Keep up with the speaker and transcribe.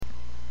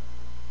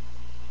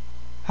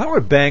How are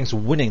banks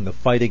winning the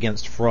fight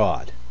against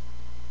fraud?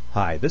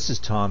 Hi, this is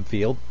Tom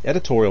Field,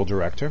 Editorial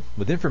Director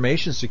with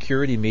Information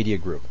Security Media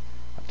Group.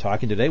 I'm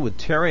talking today with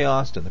Terry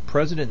Austin, the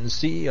President and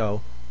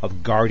CEO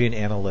of Guardian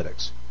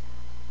Analytics.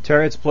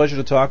 Terry, it's a pleasure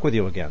to talk with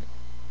you again.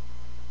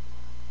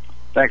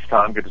 Thanks,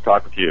 Tom. Good to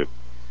talk with you.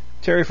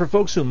 Terry, for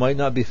folks who might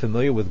not be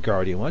familiar with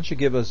Guardian, why don't you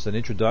give us an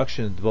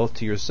introduction both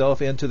to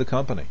yourself and to the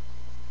company?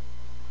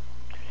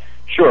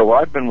 Sure. Well,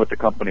 I've been with the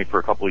company for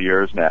a couple of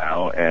years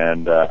now,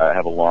 and I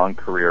have a long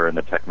career in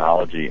the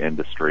technology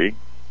industry.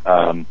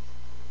 And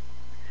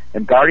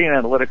Guardian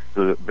Analytics is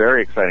a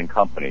very exciting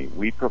company.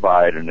 We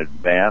provide an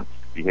advanced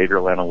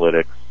behavioral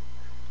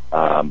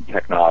analytics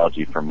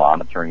technology for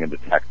monitoring and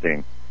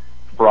detecting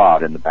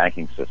fraud in the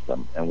banking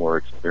system, and we're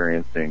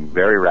experiencing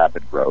very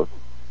rapid growth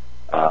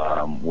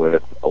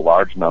with a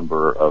large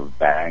number of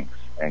banks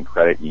and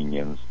credit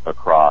unions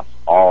across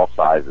all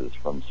sizes,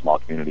 from small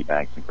community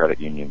banks and credit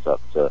unions up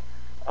to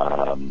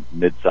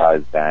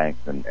mid-sized banks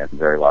and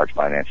very large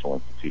financial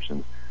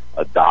institutions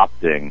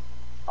adopting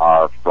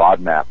our fraud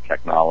map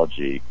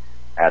technology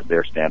as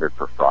their standard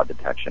for fraud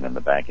detection in the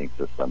banking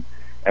system.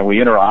 And we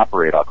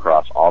interoperate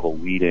across all the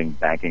leading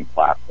banking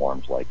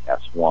platforms like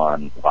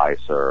S1,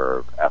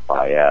 Fiserv,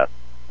 FIS,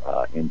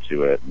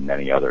 Intuit, and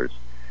many others.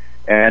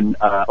 And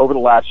over the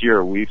last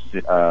year,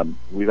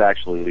 we've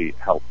actually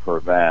helped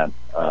prevent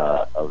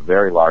a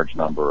very large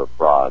number of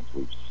frauds.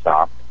 We've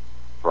stopped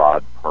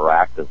fraud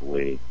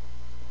proactively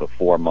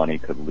before money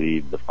could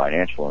leave the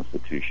financial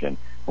institution.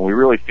 And we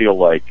really feel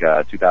like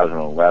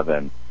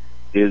 2011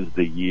 is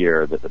the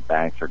year that the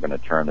banks are going to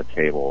turn the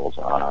tables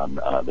on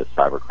this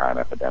cybercrime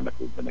epidemic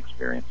we've been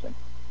experiencing.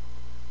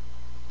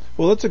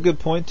 Well, that's a good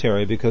point,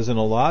 Terry, because in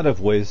a lot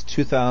of ways,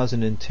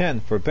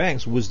 2010 for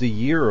banks was the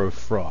year of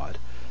fraud.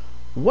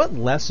 What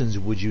lessons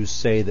would you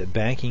say that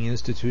banking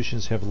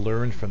institutions have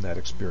learned from that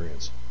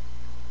experience?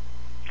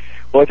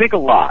 Well, I think a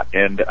lot.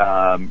 And,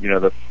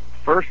 the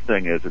first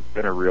thing is it's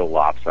been a real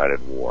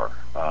lopsided war.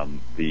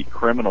 The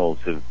criminals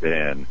have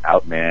been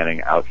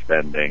outmanning,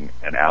 outspending,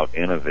 and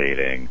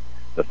out-innovating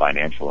the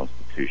financial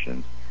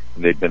institutions.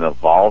 And they've been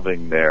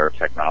evolving their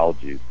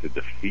technologies to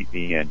defeat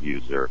the end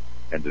user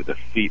and to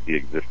defeat the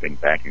existing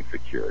banking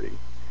security.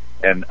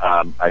 And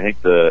I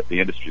think the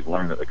industry's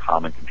learned that the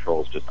common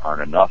controls just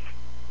aren't enough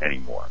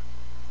anymore.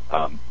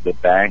 The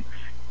banks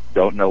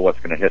don't know what's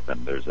going to hit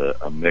them. There's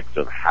a mix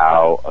of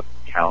how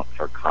accounts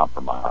are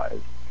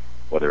compromised,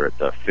 whether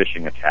it's a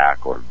phishing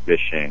attack or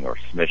vishing or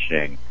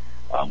smishing.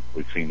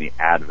 We've seen the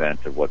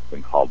advent of what's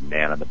been called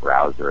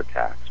man-in-the-browser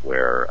attacks,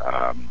 where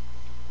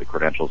the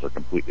credentials are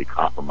completely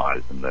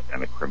compromised and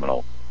the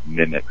criminal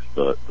mimics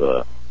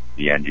the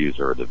end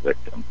user or the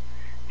victim.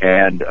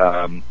 And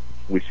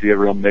we see a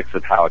real mix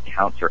of how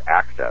accounts are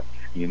accessed.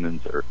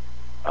 Humans are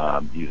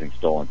using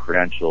stolen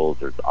credentials.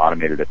 There's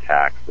automated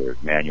attacks. There's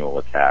manual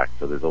attacks.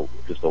 So there's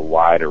just a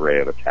wide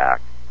array of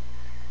attacks.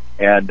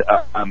 And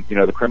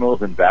the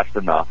criminals invest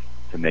enough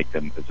to make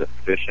them as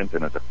efficient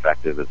and as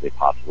effective as they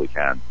possibly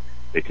can.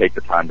 They take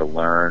the time to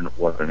learn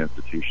what an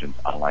institution's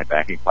online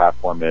banking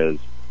platform is.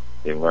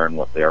 They learn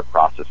what their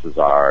processes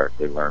are.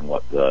 They learn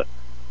what the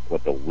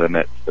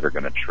limits that are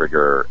going to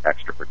trigger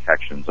extra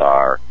protections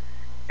are,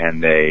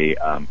 and they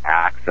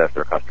access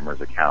their customers'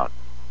 accounts.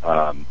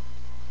 And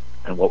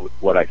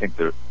what I think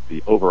the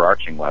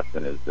overarching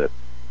lesson is that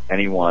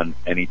anyone,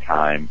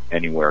 anytime,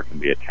 anywhere can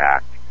be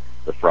attacked.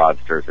 The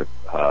fraudsters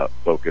have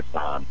focused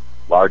on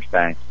large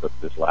banks, but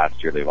this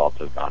last year they've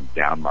also gone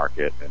down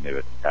market and they've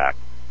attacked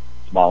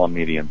small and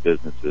medium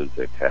businesses.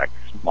 They've attacked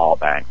small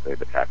banks. They've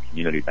attacked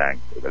community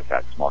banks. They've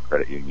attacked small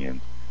credit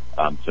unions.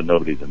 So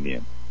nobody's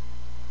immune.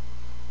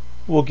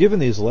 Well, given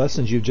these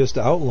lessons you've just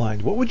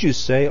outlined, what would you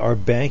say are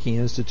banking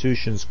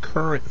institutions'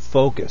 current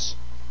focus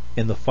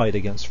in the fight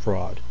against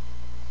fraud?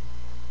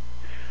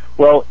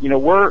 Well,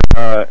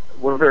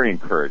 we're very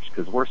encouraged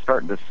because we're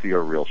starting to see a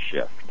real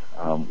shift.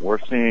 We're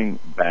seeing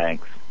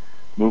banks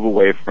move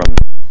away from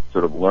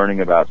sort of learning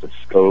about the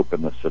scope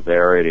and the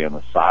severity and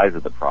the size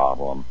of the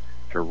problem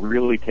to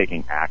really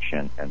taking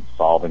action and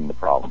solving the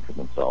problem for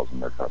themselves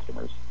and their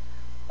customers.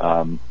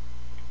 And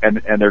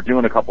they're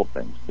doing a couple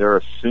things. They're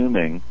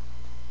assuming,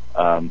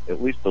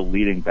 at least the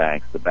leading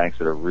banks, the banks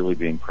that are really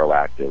being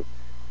proactive,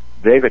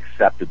 they've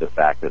accepted the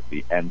fact that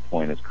the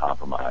endpoint is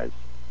compromised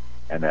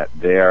and that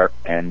their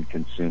end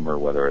consumer,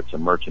 whether it's a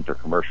merchant or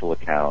commercial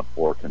account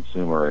or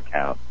consumer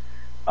account,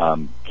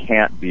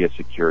 can't be a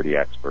security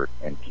expert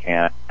and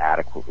can't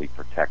adequately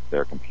protect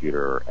their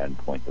computer or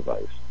endpoint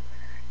device.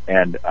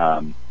 And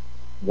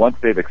once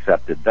they've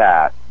accepted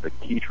that, the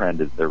key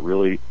trend is they're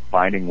really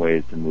finding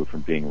ways to move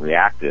from being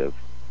reactive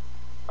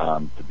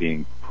to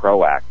being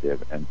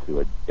proactive and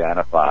to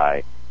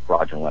identify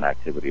fraudulent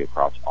activity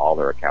across all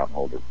their account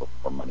holders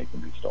before money can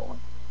be stolen.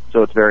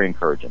 So it's very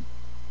encouraging.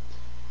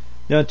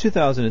 Now, in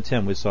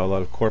 2010, we saw a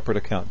lot of corporate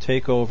account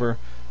takeover.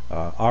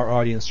 Our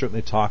audience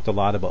certainly talked a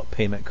lot about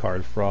payment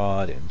card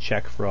fraud and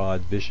check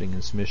fraud, vishing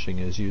and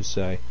smishing, as you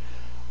say.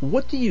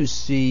 What do you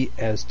see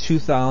as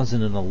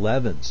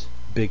 2011's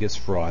biggest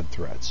fraud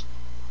threats?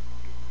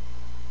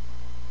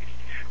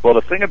 Well,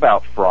 the thing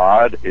about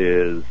fraud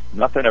is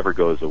nothing ever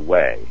goes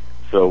away.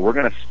 So we're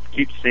going to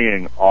keep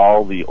seeing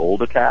all the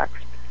old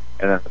attacks,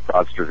 and then the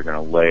fraudsters are going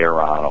to layer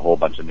on a whole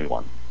bunch of new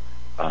ones.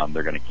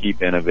 They're going to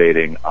keep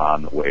innovating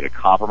on the way to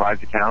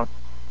compromise accounts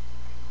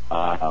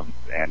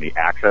and the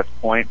access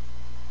point.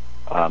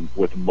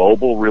 With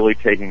mobile really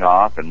taking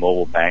off and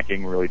mobile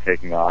banking really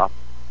taking off,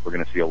 we're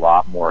going to see a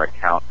lot more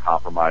account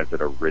compromise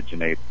that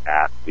originates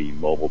at the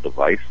mobile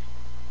device.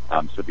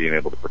 So being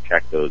able to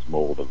protect those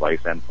mobile device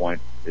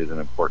endpoints is an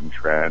important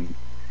trend.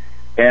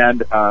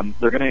 And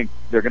they're going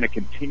to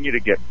continue to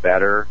get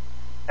better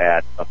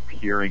at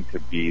appearing to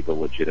be the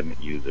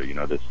legitimate user. You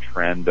know, this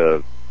trend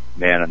of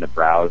man in the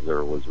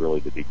browser was really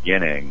the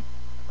beginning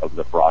of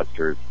the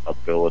fraudsters'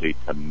 ability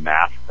to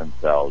mask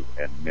themselves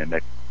and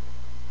mimic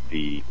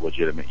the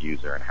legitimate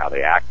user and how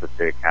they access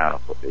the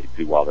accounts, what they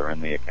do while they're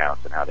in the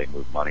accounts, and how they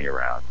move money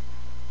around.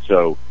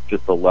 So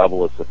just the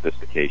level of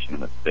sophistication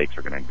and the stakes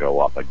are going to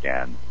go up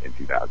again in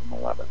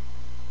 2011.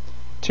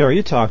 Terry,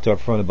 you talked up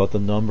front about the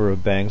number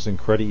of banks and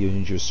credit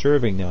unions you're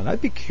serving now, and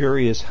I'd be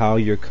curious how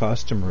your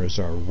customers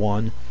are,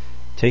 one,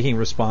 taking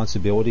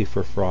responsibility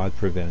for fraud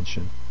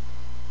prevention,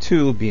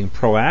 two, being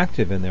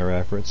proactive in their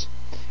efforts,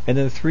 and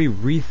then three,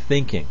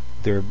 rethinking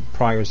their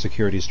prior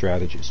security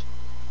strategies.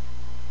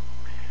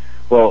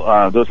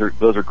 Well, those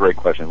are great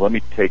questions. Let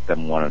me take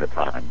them one at a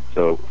time.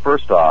 So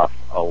first off,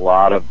 a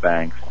lot of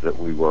banks that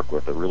we work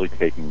with are really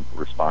taking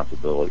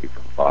responsibility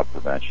for fraud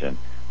prevention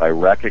by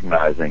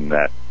recognizing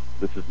that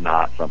this is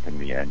not something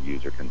the end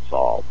user can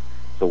solve.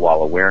 So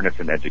while awareness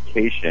and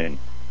education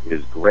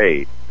is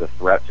great, the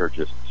threats are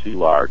just too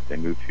large, they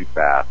move too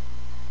fast,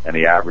 and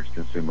the average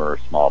consumer or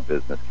small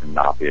business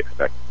cannot be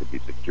expected to be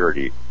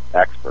security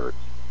experts.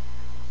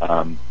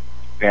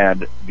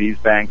 And these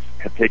banks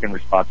have taken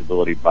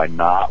responsibility by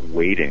not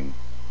waiting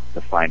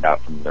to find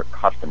out from their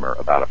customer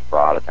about a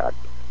fraud attack,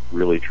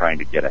 really trying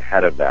to get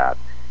ahead of that.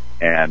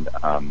 And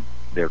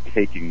they're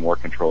taking more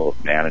control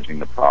of managing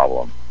the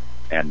problem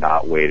and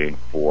not waiting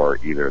for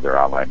either their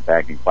online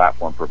banking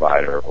platform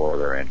provider or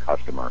their end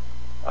customer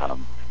to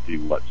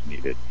do what's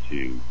needed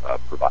to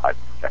provide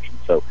protection.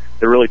 So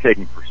they're really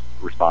taking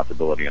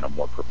responsibility in a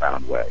more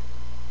profound way.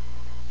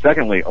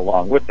 Secondly,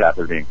 along with that,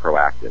 they're being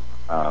proactive.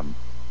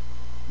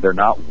 They're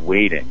not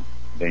waiting.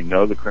 They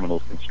know the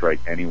criminals can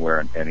strike anywhere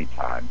and any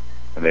time,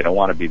 and they don't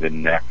want to be the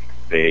next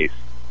face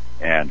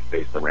and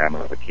face the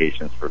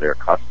ramifications for their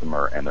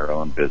customer and their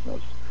own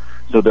business.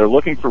 So they're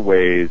looking for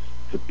ways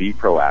to be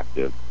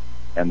proactive,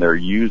 and they're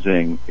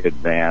using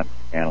advanced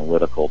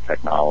analytical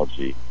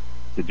technology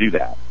to do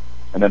that.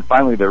 And then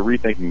finally, they're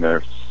rethinking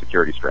their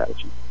security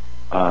strategy.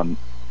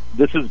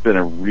 This has been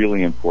a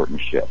really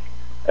important shift.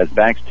 As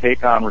banks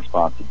take on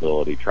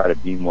responsibility, try to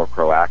be more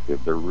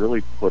proactive, they're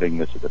really putting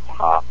this at the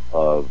top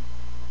of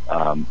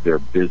their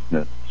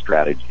business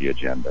strategy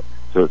agenda.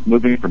 So it's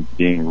moving from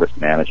being risk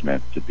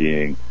management to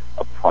being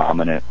a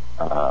prominent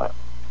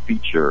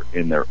feature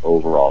in their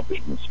overall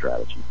business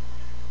strategy.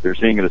 They're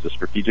seeing it as a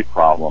strategic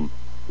problem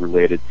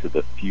related to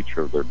the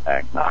future of their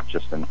bank, not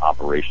just an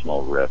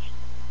operational risk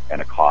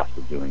and a cost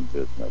of doing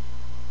business.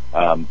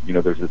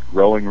 There's this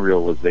growing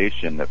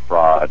realization that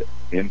fraud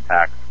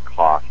impacts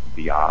cost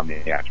beyond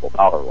the actual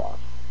dollar loss,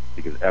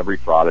 because every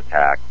fraud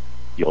attack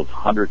yields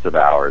hundreds of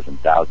hours and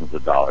thousands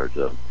of dollars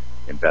of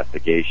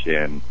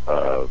investigation,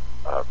 of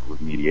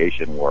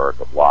remediation work,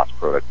 of lost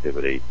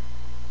productivity.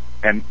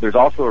 And there's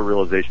also a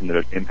realization that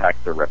it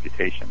impacts their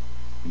reputation.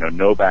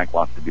 No bank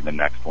wants to be the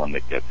next one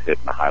that gets hit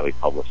in a highly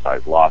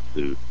publicized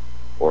lawsuit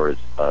or is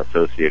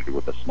associated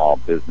with a small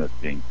business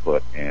being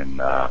put in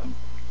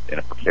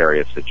a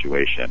precarious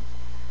situation.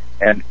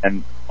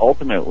 And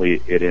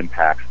ultimately, it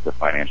impacts the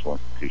financial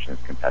institution's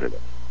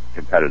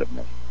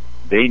competitiveness.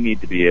 They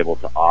need to be able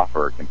to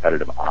offer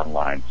competitive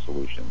online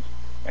solutions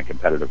and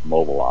competitive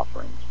mobile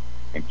offerings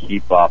and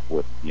keep up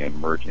with the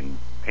emerging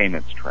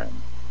payments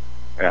trends.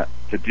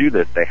 To do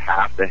this, they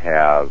have to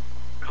have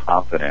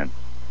confidence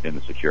in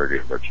the security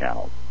of their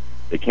channels.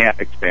 They can't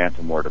expand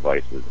to more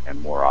devices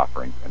and more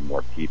offerings and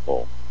more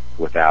people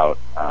without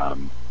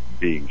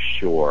being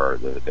sure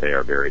that they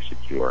are very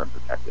secure and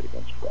protected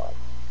against fraud.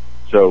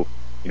 So,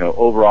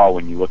 overall,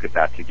 when you look at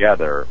that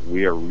together,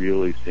 we are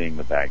really seeing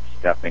the banks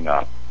stepping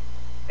up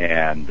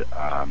and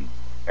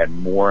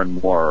more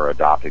and more are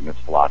adopting this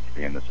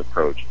philosophy and this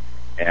approach.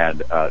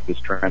 And this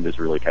trend is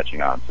really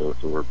catching on, so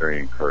we're very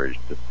encouraged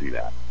to see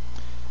that.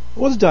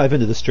 Let's dive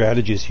into the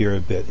strategies here a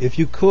bit. If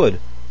you could,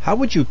 how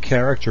would you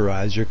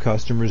characterize your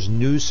customers'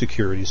 new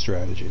security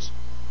strategies?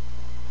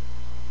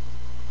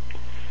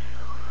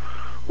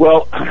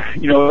 Well,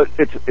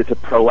 it's a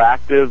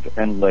proactive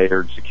and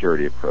layered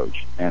security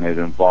approach, and it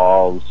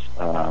involves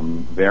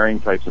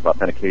varying types of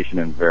authentication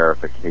and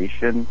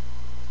verification,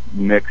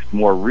 mixed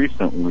more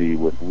recently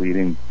with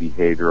leading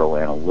behavioral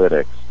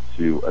analytics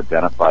to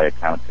identify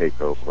account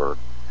takeover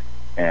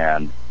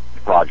and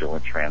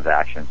fraudulent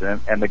transactions.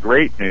 And the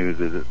great news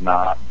is it's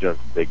not just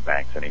big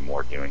banks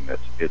anymore doing this.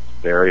 It's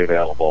very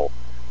available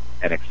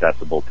and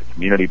accessible to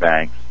community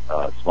banks,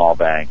 small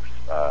banks,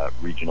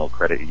 regional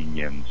credit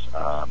unions,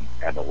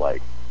 and the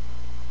like.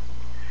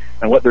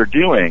 And what they're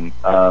doing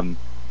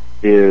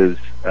is,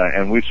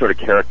 and we've sort of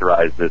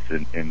characterized this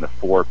in the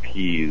 4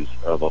 Ps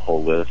of a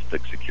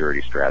holistic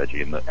security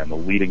strategy, and the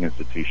leading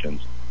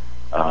institutions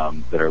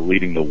that are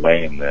leading the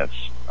way in this,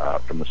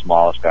 from the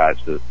smallest guys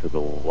to the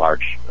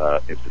large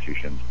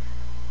institutions,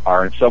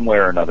 are in some way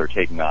or another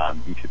taking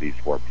on each of these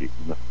 4 Ps.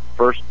 And the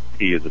first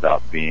P is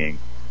about being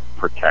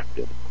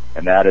protected,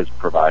 and that is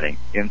providing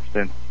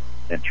instant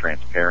and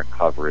transparent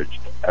coverage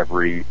to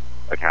every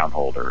account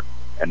holder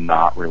and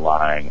not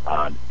relying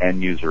on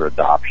end-user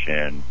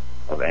adoption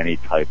of any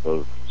type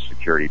of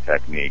security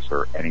techniques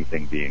or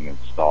anything being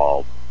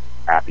installed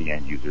at the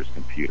end user's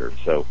computer.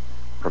 So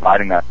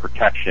providing that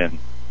protection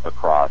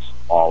across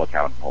all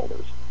account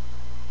holders.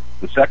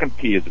 The second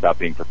P is about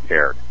being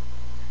prepared,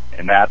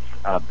 and that's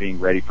being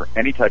ready for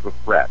any type of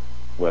threat,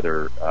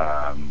 whether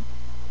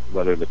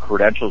the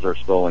credentials are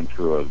stolen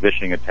through a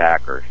vishing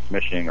attack or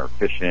smishing or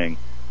phishing,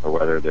 or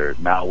whether there's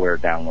malware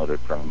downloaded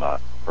from a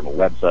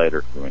website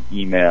or through an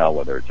email,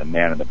 whether it's a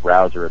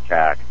man-in-the-browser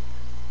attack.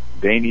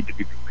 They need to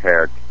be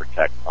prepared to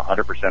protect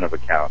 100% of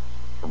accounts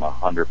from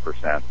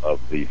 100%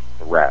 of the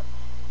threats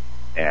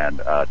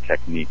and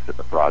techniques that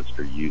the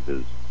fraudster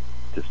uses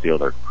to steal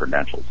their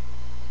credentials.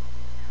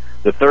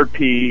 The third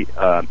P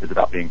is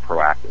about being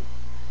proactive.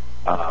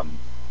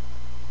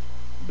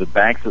 The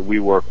banks that we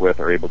work with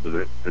are able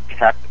to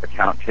detect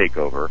account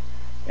takeover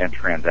and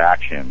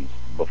transactions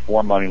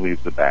before money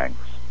leaves the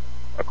banks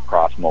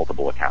across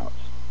multiple accounts.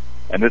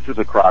 And this is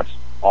across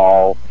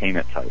all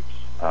payment types.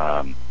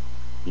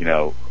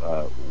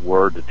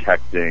 We're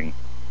detecting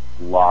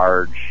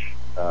large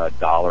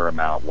dollar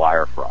amount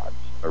wire frauds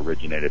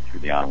originated through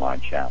the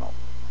online channel.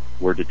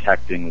 We're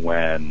detecting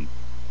when,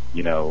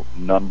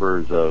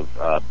 numbers of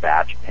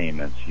batch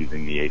payments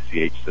using the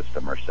ACH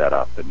system are set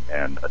up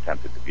and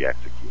attempted to be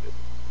executed.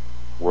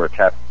 We're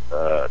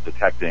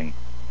detecting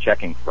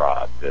checking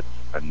fraud that's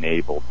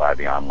enabled by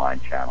the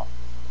online channel.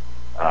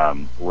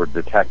 We're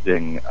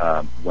detecting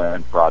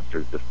when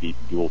fraudsters defeat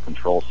dual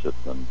control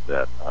systems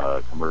that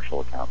a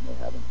commercial account may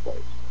have in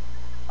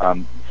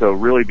place. So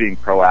really being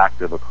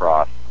proactive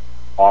across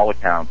all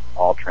accounts,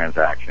 all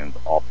transactions,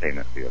 all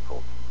payment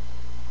vehicles.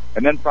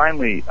 And then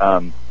finally,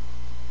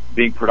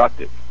 being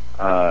productive.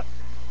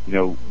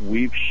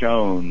 We've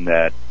shown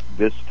that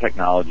this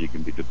technology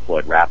can be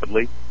deployed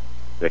rapidly,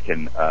 that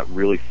can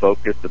really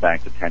focus the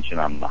bank's attention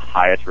on the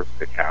highest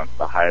risk accounts,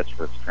 the highest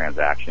risk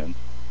transactions,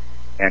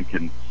 and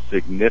can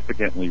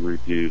significantly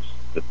reduce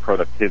the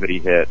productivity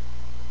hit,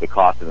 the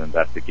cost of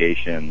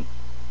investigation,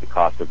 the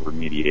cost of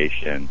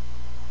remediation.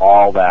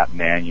 All that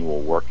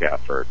manual work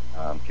effort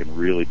can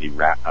really be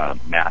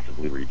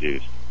massively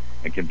reduced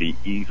and can be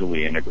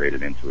easily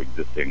integrated into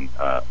existing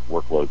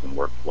workloads and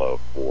workflow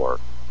for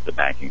the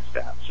banking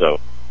staff. So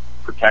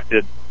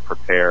protected,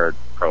 prepared,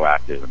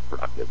 proactive, and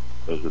productive.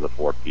 Those are the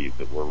 4 Ps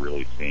that we're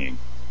really seeing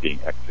being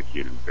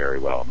executed very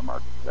well in the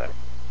market today.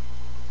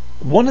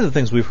 One of the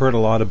things we've heard a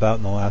lot about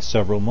in the last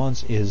several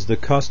months is the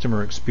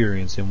customer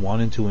experience and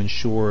wanting to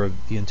ensure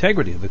the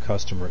integrity of the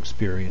customer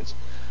experience.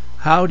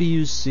 How do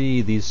you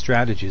see these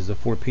strategies, the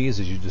 4 Ps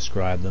as you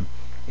describe them,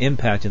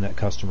 impacting that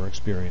customer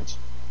experience?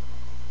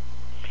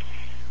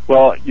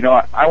 Well,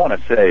 I want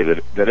to say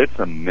that it's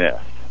a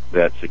myth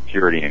that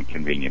security and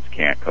convenience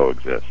can't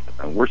coexist.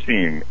 And we're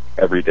seeing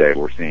every day,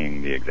 we're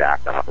seeing the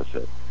exact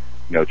opposite.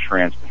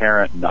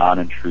 Transparent,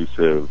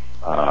 non-intrusive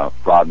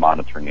fraud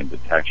monitoring and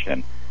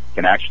detection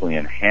can actually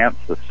enhance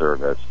the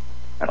service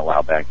and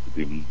allow banks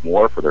to do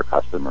more for their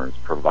customers,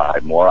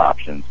 provide more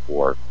options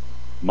for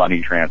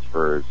money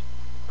transfers,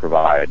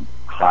 provide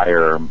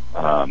higher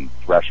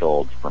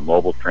thresholds for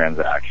mobile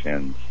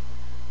transactions,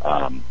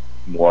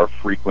 more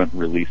frequent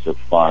release of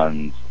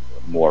funds,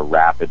 more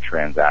rapid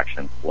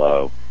transaction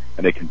flow.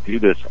 And they can do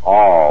this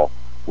all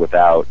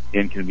without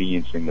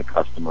inconveniencing the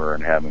customer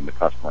and having the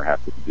customer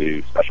have to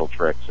do special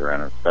tricks or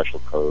enter special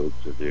codes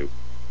or do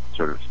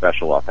sort of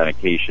special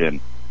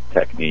authentication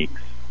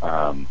techniques.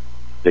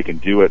 They can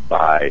do it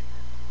by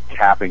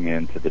tapping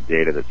into the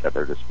data that's at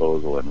their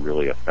disposal and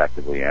really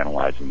effectively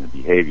analyzing the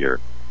behavior.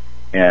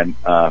 And,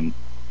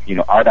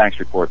 our banks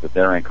report that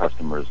their end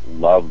customers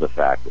love the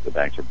fact that the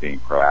banks are being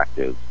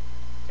proactive,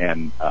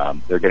 and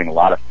they're getting a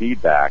lot of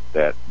feedback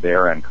that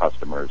their end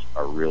customers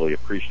are really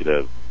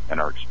appreciative and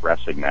are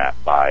expressing that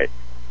by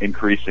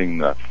increasing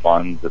the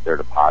funds that they're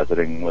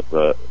depositing with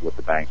the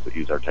banks that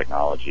use our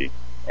technology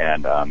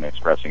and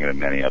expressing it in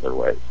many other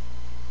ways.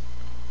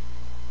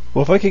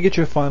 Well, if I could get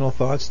your final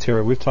thoughts,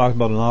 Terry, we've talked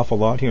about an awful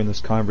lot here in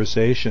this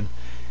conversation.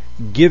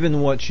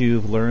 Given what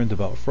you've learned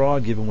about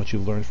fraud, given what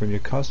you've learned from your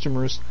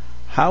customers,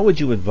 how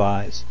would you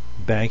advise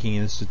banking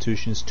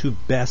institutions to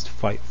best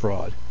fight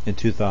fraud in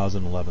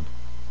 2011?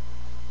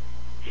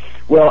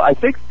 Well, I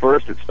think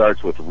first it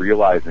starts with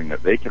realizing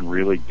that they can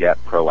really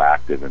get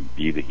proactive and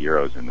be the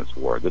heroes in this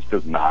war. This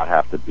does not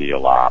have to be a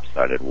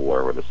lopsided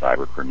war where the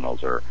cyber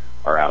criminals are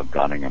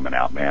outgunning them and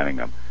outmanning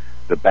them.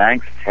 The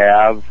banks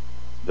have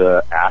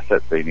the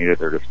assets they need at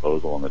their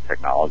disposal and the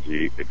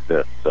technology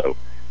exists. So,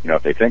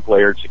 if they think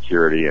layered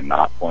security and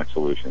not point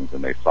solutions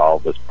and they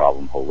solve this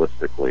problem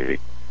holistically,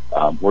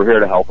 we're here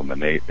to help them,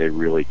 and they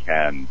really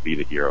can be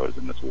the heroes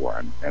in this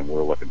war. And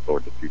we're looking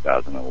forward to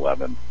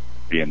 2011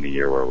 being the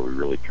year where we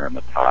really turn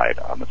the tide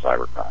on the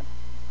cybercrime.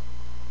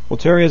 Well,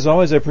 Terry, as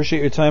always, I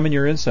appreciate your time and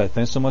your insight.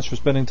 Thanks so much for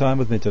spending time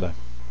with me today.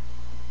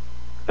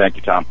 Thank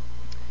you, Tom.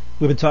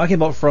 We've been talking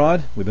about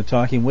fraud. We've been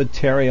talking with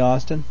Terry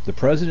Austin, the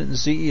president and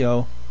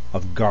CEO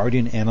of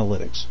Guardian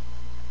Analytics.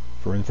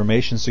 For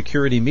Information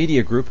Security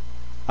Media Group,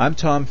 I'm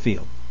Tom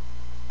Field.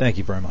 Thank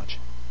you very much.